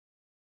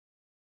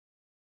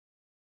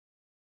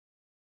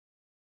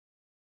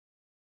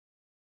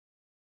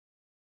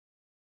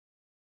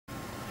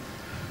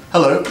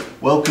Hello,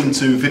 welcome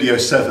to video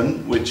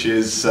 7, which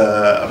is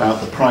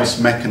about the price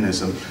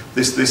mechanism.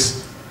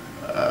 This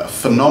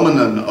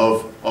phenomenon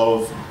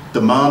of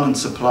demand and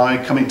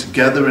supply coming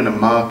together in a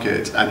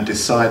market and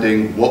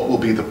deciding what will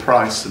be the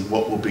price and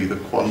what will be the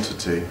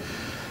quantity.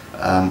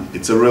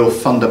 It's a real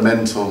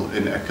fundamental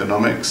in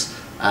economics,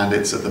 and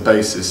it's at the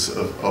basis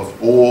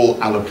of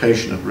all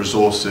allocation of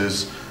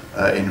resources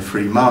in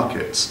free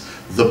markets.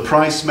 The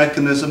price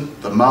mechanism,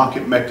 the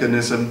market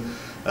mechanism,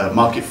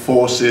 market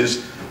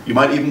forces, you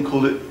might even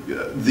call it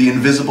the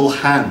invisible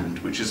hand,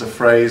 which is a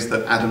phrase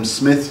that Adam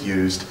Smith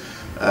used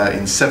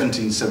in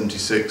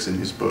 1776 in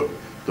his book,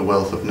 The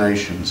Wealth of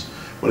Nations.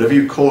 Whatever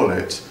you call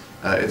it,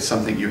 it's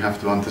something you have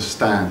to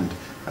understand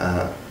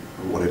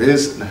what it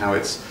is and how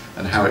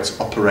it's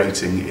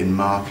operating in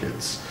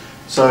markets.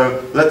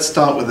 So let's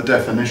start with the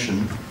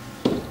definition.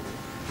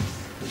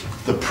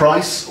 The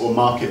price or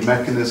market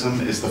mechanism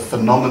is the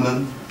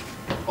phenomenon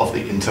of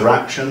the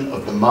interaction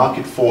of the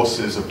market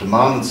forces of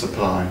demand and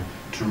supply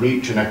to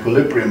reach an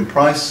equilibrium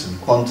price and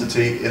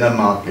quantity in a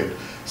market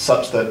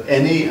such that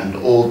any and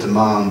all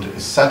demand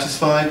is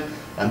satisfied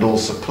and all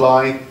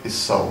supply is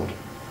sold.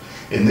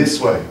 In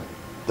this way,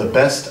 the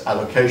best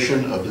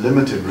allocation of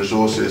limited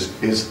resources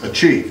is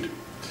achieved.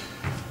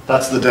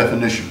 That's the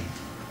definition.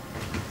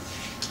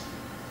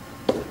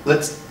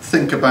 Let's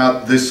think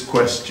about this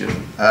question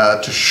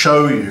to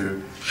show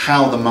you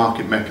how the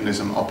market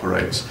mechanism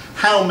operates.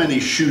 How many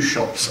shoe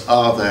shops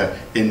are there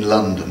in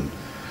London?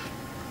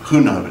 Who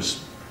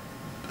knows?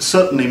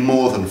 Certainly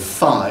more than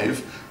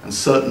 5, and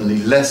certainly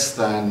less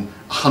than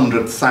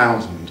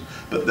 100,000.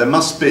 But there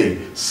must be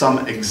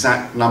some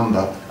exact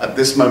number at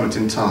this moment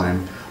in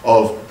time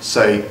of,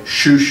 say,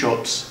 shoe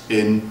shops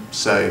in,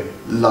 say,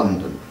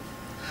 London.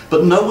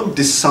 But no one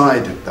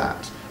decided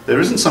that. There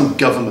isn't some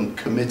government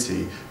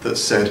committee that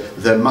said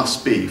there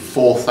must be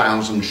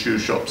 4,000 shoe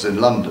shops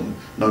in London,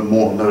 no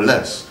more, no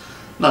less.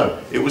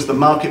 No, it was the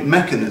market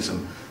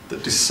mechanism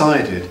that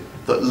decided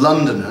that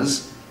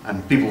Londoners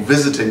and people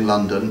visiting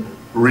London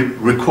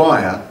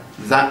require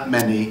that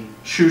many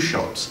shoe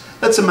shops.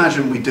 Let's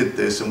imagine we did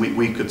this and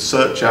we could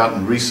search out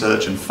and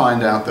research and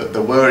find out that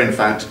there were in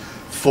fact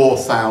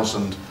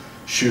 4,000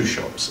 shoe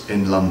shops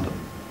in London.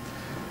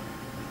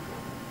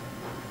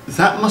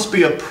 That must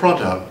be a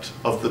product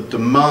of the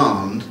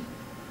demand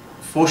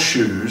for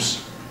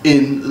shoes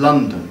in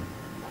London,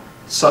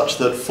 such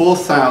that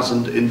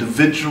 4,000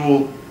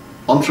 individual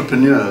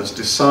entrepreneurs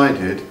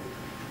decided,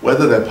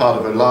 whether they're part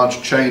of a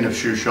large chain of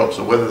shoe shops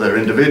or whether they're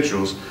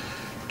individuals,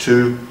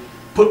 to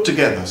put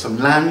together some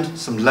land,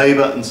 some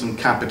labour and some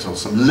capital,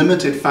 some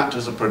limited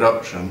factors of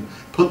production,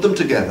 put them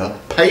together,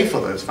 pay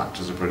for those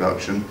factors of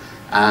production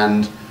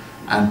and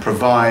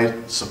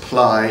provide,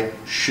 supply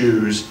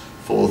shoes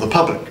for the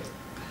public.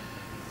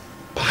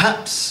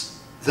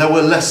 Perhaps there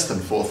were less than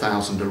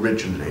 4,000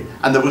 originally,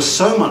 and there was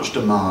so much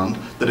demand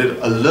that it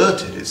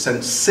alerted, it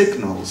sent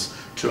signals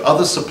to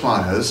other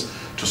suppliers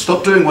to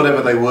stop doing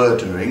whatever they were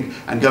doing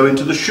and go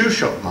into the shoe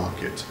shop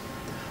market.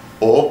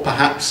 Or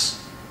perhaps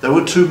there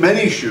were too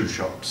many shoe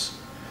shops,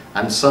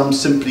 and some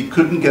simply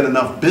couldn't get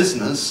enough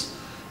business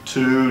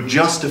to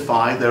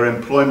justify their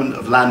employment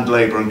of land,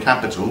 labour and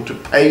capital, to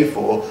pay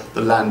for the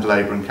land,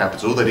 labour and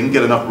capital. They didn't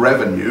get enough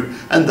revenue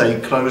and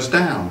they closed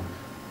down.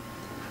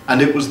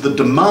 And it was the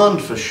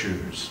demand for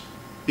shoes,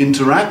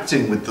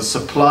 interacting with the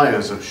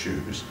suppliers of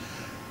shoes,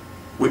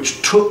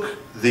 which took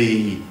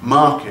the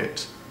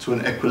market to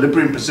an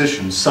equilibrium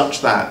position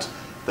such that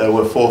there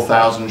were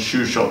 4,000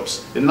 shoe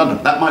shops in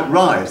London. That might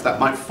rise, that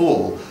might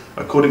fall,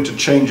 according to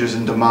changes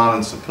in demand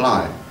and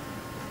supply.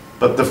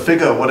 But the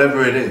figure,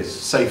 whatever it is,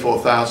 say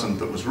 4,000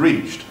 that was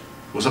reached,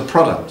 was a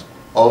product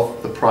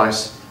of the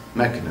price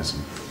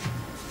mechanism.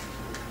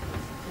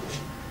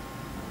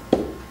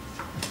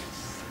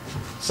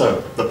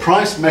 So, the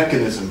price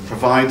mechanism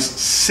provides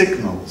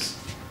signals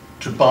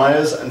to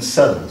buyers and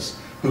sellers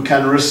who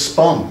can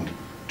respond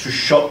to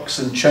shocks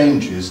and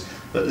changes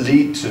that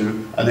lead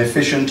to an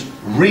efficient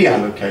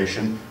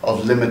reallocation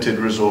of limited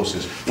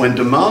resources. When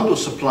demand or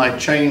supply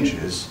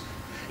changes,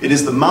 it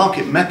is the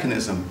market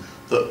mechanism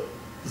that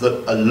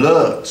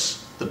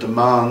alerts the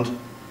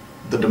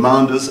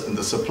demanders and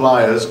the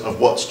suppliers of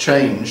what's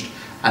changed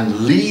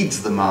and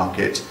leads the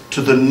market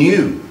to the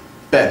new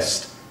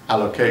best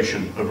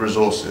allocation of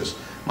resources.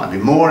 It might be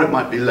more, it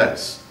might be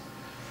less.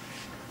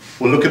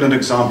 We'll look at an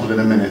example in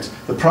a minute.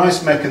 The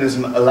price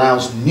mechanism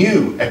allows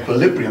new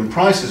equilibrium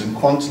prices and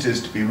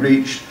quantities to be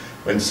reached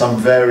when some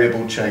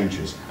variable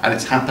changes, and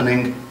it's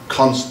happening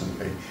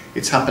constantly.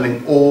 It's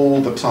happening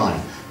all the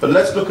time. But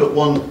let's look at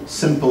one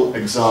simple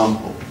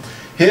example.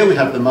 Here we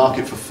have the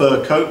market for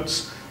fur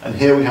coats, and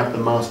here we have the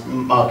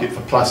market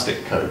for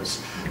plastic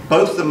coats.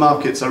 Both the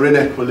markets are in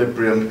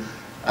equilibrium,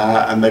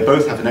 and they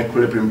both have an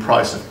equilibrium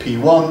price of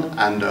P1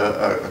 and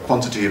a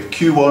quantity of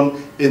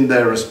Q1 in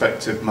their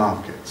respective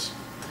markets.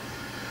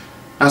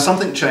 Now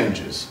something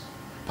changes.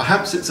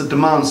 Perhaps it's a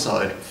demand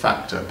side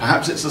factor,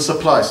 perhaps it's a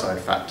supply side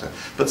factor,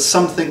 but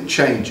something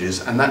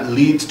changes and that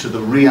leads to the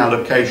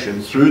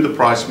reallocation through the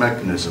price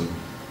mechanism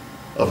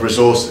of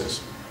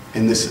resources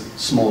in this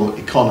small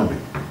economy.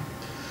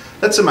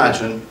 Let's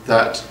imagine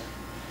that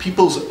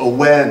people's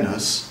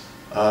awareness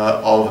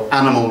of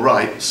animal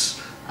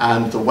rights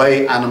and the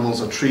way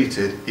animals are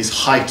treated is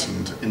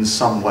heightened in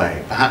some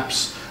way.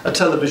 Perhaps a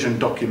television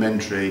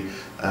documentary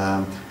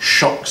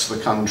shocks the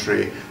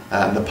country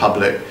and the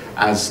public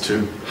as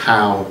to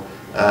how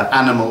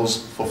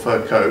animals for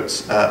fur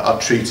coats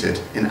are treated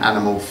in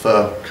animal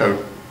fur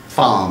coat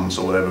farms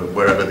or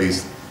wherever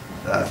this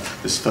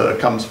fur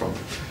comes from.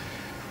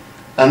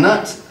 And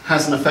that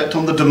has an effect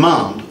on the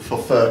demand for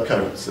fur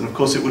coats, and of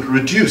course it would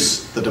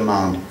reduce the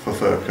demand for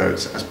fur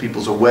coats as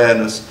people's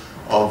awareness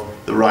of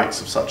the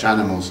rights of such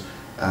animals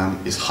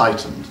is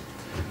heightened.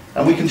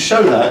 And we can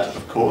show that,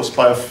 of course,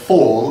 by a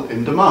fall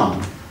in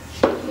demand.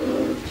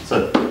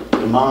 So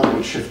demand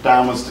would shift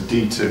downwards to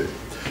D2.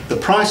 The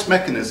price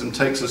mechanism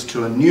takes us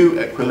to a new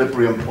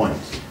equilibrium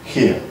point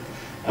here,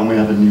 and we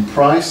have a new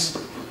price,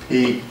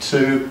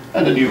 P2,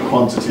 and a new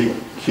quantity,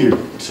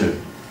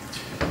 Q2.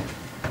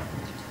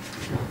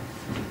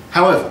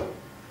 However,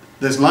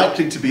 there's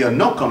likely to be a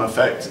knock-on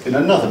effect in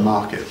another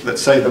market,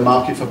 let's say the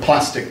market for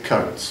plastic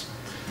coats.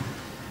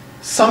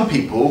 Some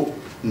people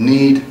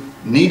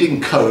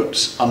needing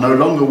coats are no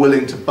longer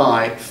willing to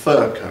buy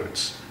fur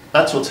coats.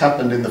 That's what's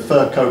happened in the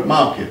fur coat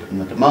market,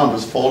 and the demand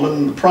has fallen,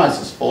 and the price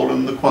has fallen,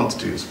 and the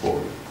quantity has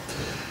fallen.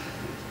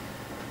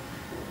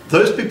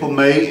 Those people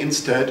may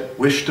instead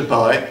wish to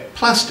buy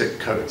plastic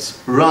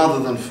coats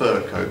rather than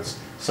fur coats.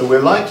 So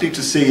we're likely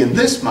to see in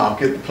this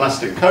market, the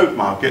plastic coat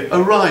market,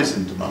 a rise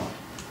in demand,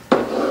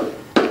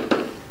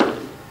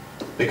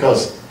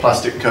 because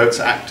plastic coats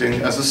are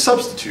acting as a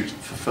substitute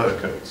for fur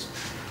coats.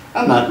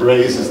 And that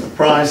raises the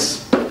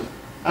price,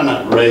 and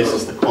that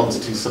raises the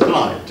quantity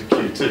supplied to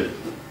Q2.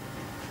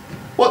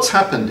 What's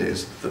happened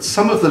is that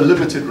some of the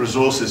limited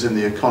resources in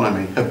the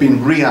economy have been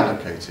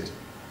reallocated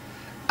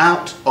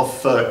out of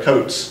fur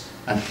coats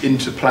and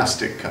into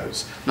plastic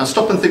coats. Now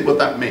stop and think what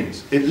that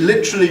means. It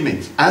literally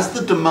means, as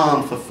the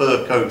demand for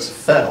fur coats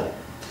fell,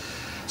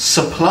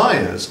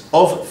 suppliers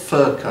of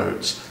fur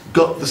coats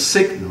got the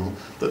signal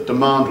that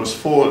demand was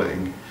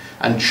falling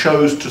and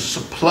chose to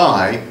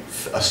supply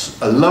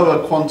a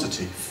lower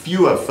quantity,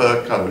 fewer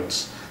fur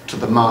coats to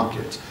the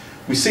market.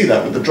 We see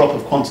that with the drop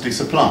of quantity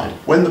supplied.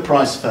 When the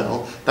price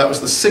fell, that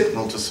was the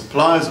signal to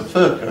suppliers of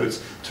fur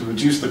coats to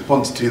reduce the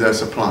quantity they're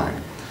supplying.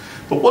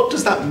 But what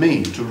does that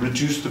mean, to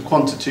reduce the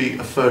quantity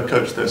of fur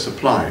coats they're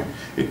supplying?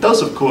 It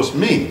does, of course,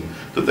 mean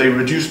that they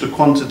reduce the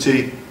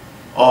quantity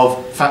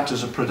of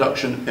factors of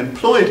production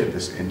employed in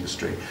this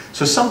industry.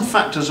 So some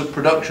factors of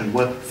production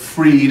were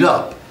freed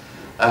up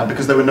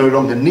because they were no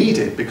longer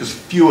needed, because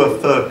fewer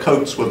fur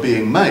coats were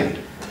being made.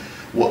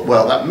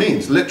 Well, that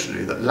means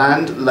literally that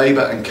land,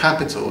 labour and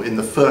capital in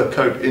the fur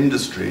coat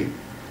industry,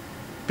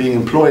 being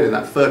employed in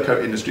that fur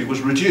coat industry,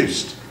 was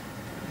reduced.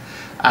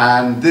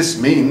 And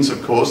this means,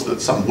 of course, that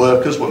some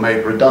workers were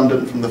made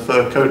redundant from the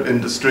fur coat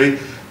industry,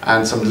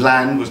 and some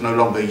land was no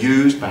longer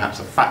used, perhaps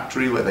a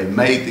factory where they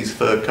made these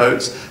fur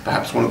coats,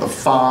 perhaps one of the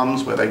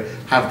farms where they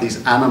have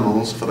these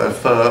animals for their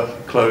fur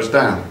closed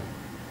down.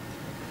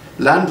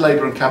 Land,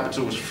 labour and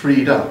capital was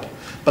freed up.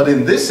 But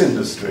in this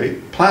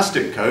industry,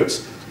 plastic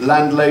coats,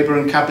 land, labour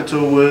and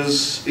capital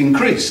was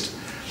increased.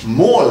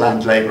 More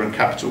land, labour and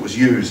capital was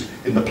used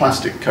in the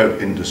plastic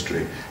coat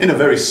industry. In a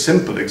very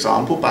simple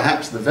example,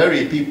 perhaps the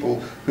very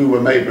people who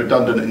were made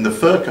redundant in the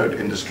fur coat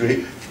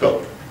industry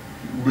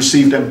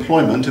received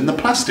employment in the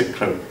plastic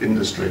coat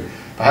industry.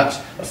 Perhaps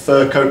a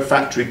fur coat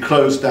factory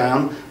closed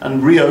down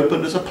and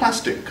reopened as a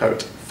plastic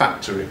coat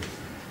factory.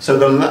 So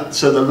the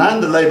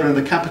land, the labour and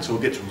the capital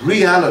gets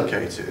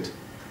reallocated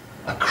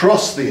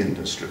across the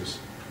industries.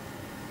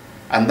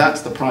 And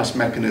that's the price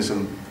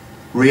mechanism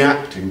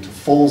reacting to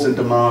falls in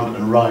demand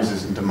and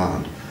rises in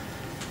demand.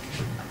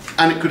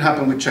 And it could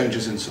happen with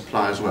changes in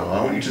supply as well.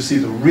 I want you to see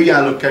the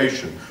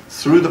reallocation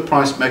through the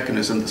price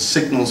mechanism. The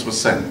signals were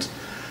sent.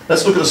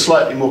 Let's look at a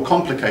slightly more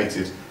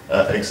complicated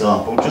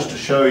example, just to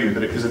show you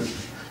that it isn't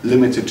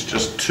limited to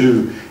just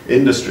two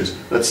industries.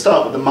 Let's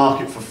start with the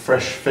market for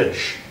fresh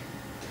fish.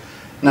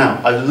 Now,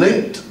 I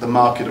linked the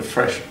market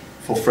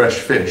for fresh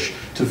fish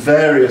to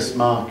various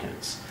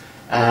markets.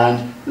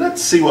 And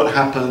let's see what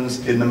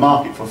happens in the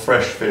market for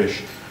fresh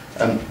fish.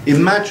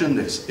 Imagine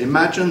this.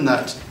 Imagine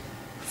that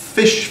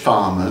fish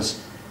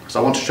farmers, because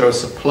I want to show a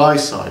supply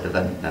side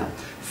event now,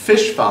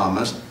 fish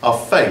farmers are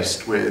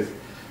faced with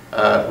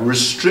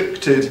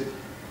restricted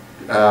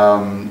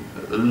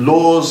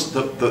laws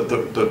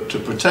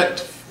to protect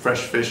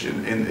fresh fish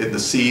in the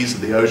seas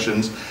and the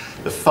oceans.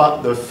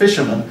 The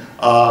fishermen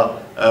are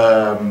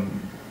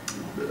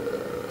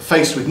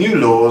faced with new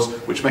laws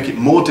which make it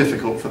more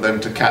difficult for them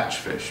to catch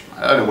fish.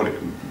 I don't know what it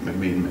could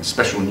mean,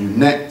 special new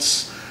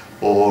nets,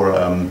 or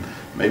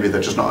maybe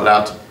they're just not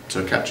allowed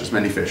to catch as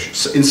many fish.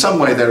 So in some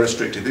way they're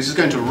restricted. This is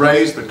going to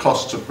raise the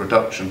costs of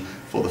production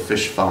for the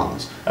fish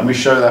farmers. And we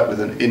show that with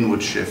an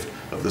inward shift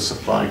of the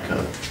supply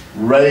curve,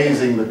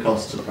 raising the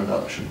costs of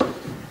production.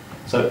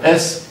 So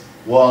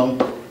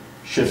S1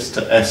 shifts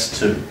to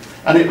S2.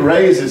 And it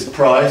raises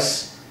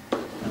price.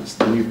 That's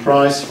the new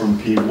price from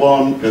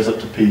P1, goes up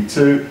to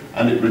P2,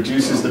 and it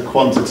reduces the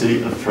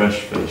quantity of fresh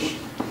fish.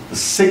 The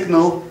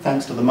signal,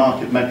 thanks to the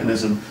market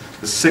mechanism,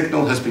 the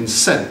signal has been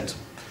sent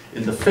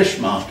in the fish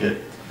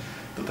market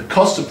that the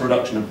cost of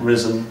production have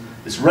risen.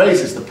 This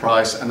raises the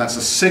price, and that's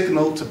a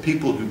signal to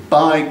people who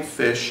buy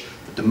fish,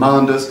 the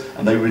demanders,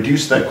 and they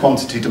reduce their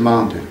quantity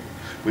demanded.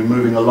 We're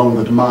moving along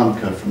the demand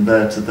curve from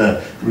there to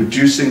there,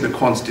 reducing the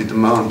quantity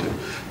demanded.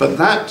 But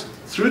that,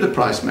 through the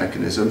price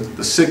mechanism,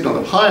 the signal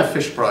of higher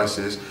fish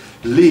prices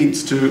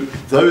leads to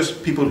those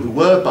people who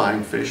were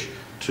buying fish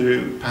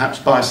to perhaps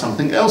buy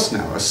something else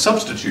now, a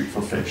substitute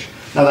for fish.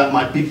 Now that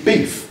might be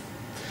beef.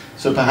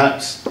 So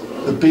perhaps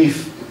the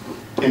beef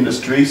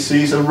industry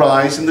sees a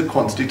rise in the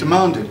quantity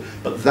demanded,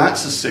 but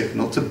that's a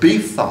signal to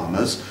beef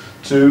farmers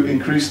to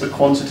increase the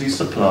quantity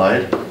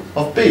supplied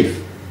of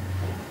beef.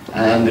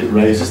 And it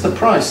raises the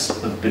price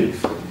of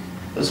beef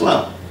as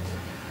well.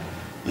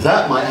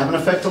 That might have an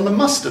effect on the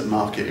mustard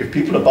market. If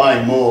people are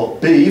buying more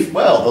beef,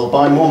 well, they'll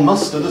buy more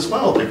mustard as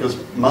well, because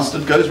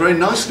mustard goes very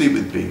nicely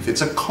with beef.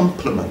 It's a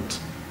complement.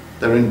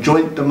 They're in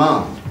joint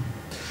demand.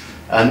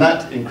 And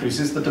that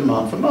increases the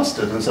demand for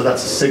mustard. And so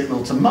that's a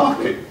signal to the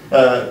market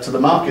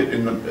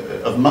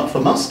for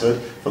mustard,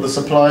 for the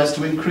suppliers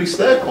to increase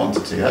their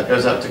quantity. That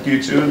goes out to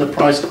Q2 and the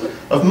price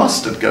of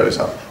mustard goes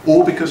up.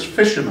 All because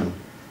fishermen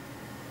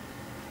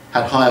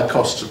had higher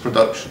costs of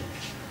production.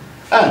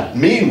 And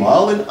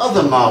meanwhile, in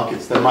other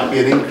markets, there might be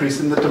an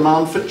increase in the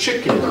demand for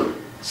chicken,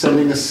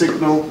 sending a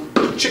signal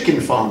to chicken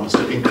farmers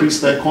to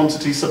increase their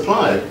quantity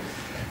supplied.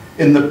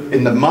 In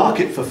the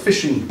market for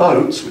fishing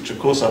boats, which of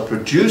course are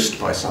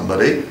produced by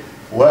somebody,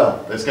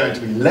 well, there's going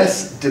to be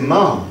less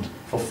demand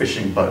for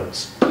fishing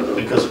boats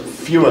because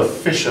fewer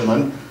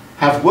fishermen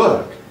have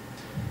work.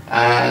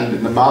 And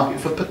in the market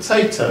for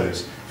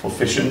potatoes, for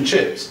fish and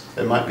chips,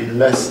 there might be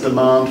less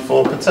demand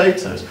for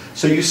potatoes.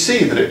 So you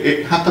see that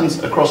it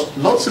happens across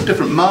lots of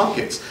different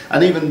markets,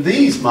 and even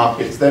these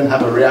markets then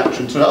have a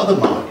reaction to other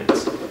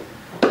markets,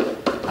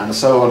 and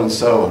so on and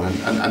so on.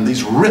 And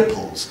these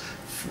ripples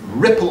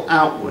ripple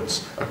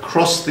outwards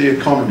across the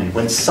economy.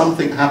 When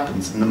something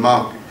happens in the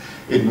market,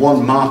 in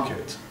one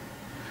market,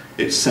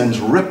 it sends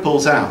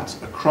ripples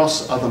out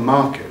across other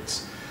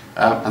markets.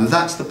 And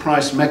that's the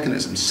price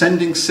mechanism,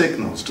 sending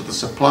signals to the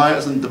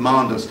suppliers and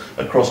demanders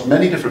across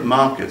many different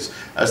markets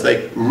as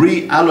they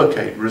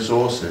reallocate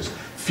resources.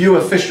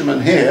 Fewer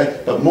fishermen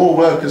here, but more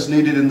workers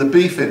needed in the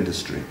beef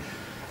industry,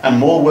 and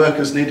more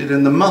workers needed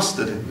in the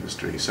mustard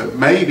industry. So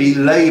maybe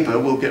labour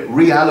will get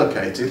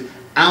reallocated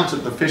out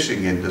of the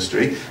fishing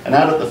industry and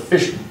out of the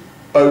fish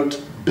boat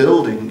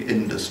building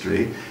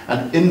industry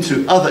and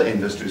into other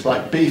industries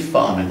like beef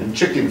farming and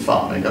chicken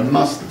farming and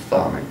mustard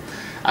farming.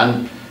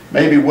 And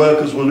maybe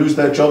workers will lose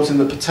their jobs in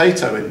the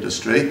potato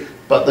industry,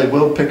 but they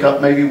will pick up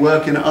maybe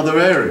work in other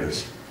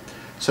areas.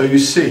 So you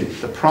see,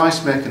 the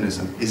price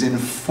mechanism is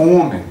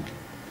informing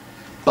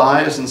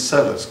buyers and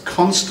sellers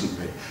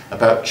constantly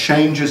about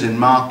changes in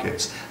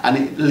markets, and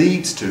it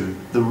leads to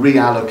the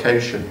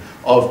reallocation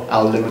of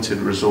our limited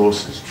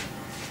resources.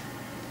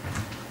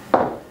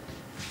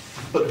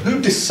 But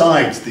who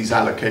decides these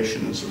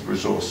allocations of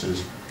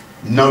resources?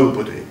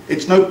 Nobody.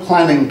 It's no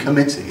planning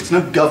committee, it's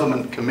no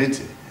government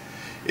committee.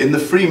 In the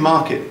free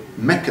market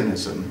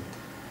mechanism,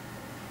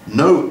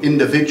 no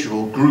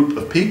individual group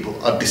of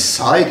people are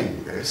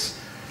deciding this,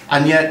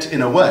 and yet,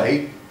 in a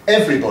way,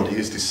 everybody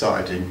is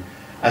deciding.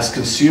 As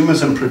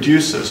consumers and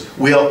producers,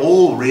 we are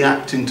all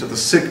reacting to the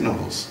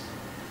signals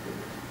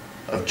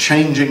of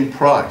changing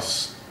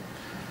price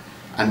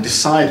and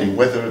deciding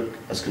whether,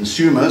 as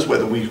consumers,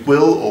 whether we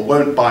will or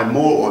won't buy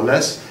more or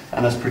less,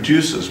 and as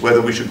producers,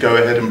 whether we should go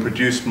ahead and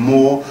produce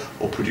more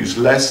or produce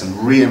less and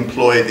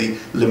re-employ the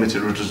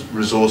limited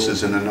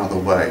resources in another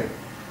way.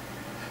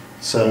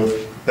 So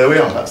there we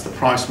are, that's the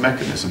price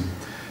mechanism.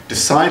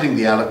 Deciding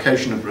the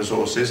allocation of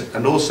resources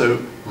and also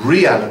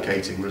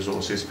reallocating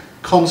resources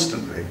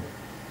constantly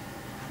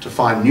to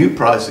find new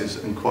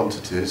prices and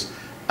quantities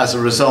as a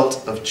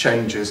result of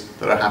changes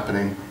that are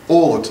happening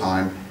all the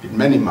time in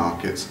many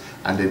markets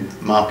and in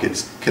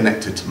markets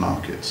connected to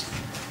markets.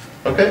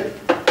 Okay?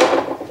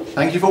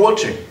 Thank you for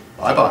watching.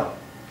 Bye-bye.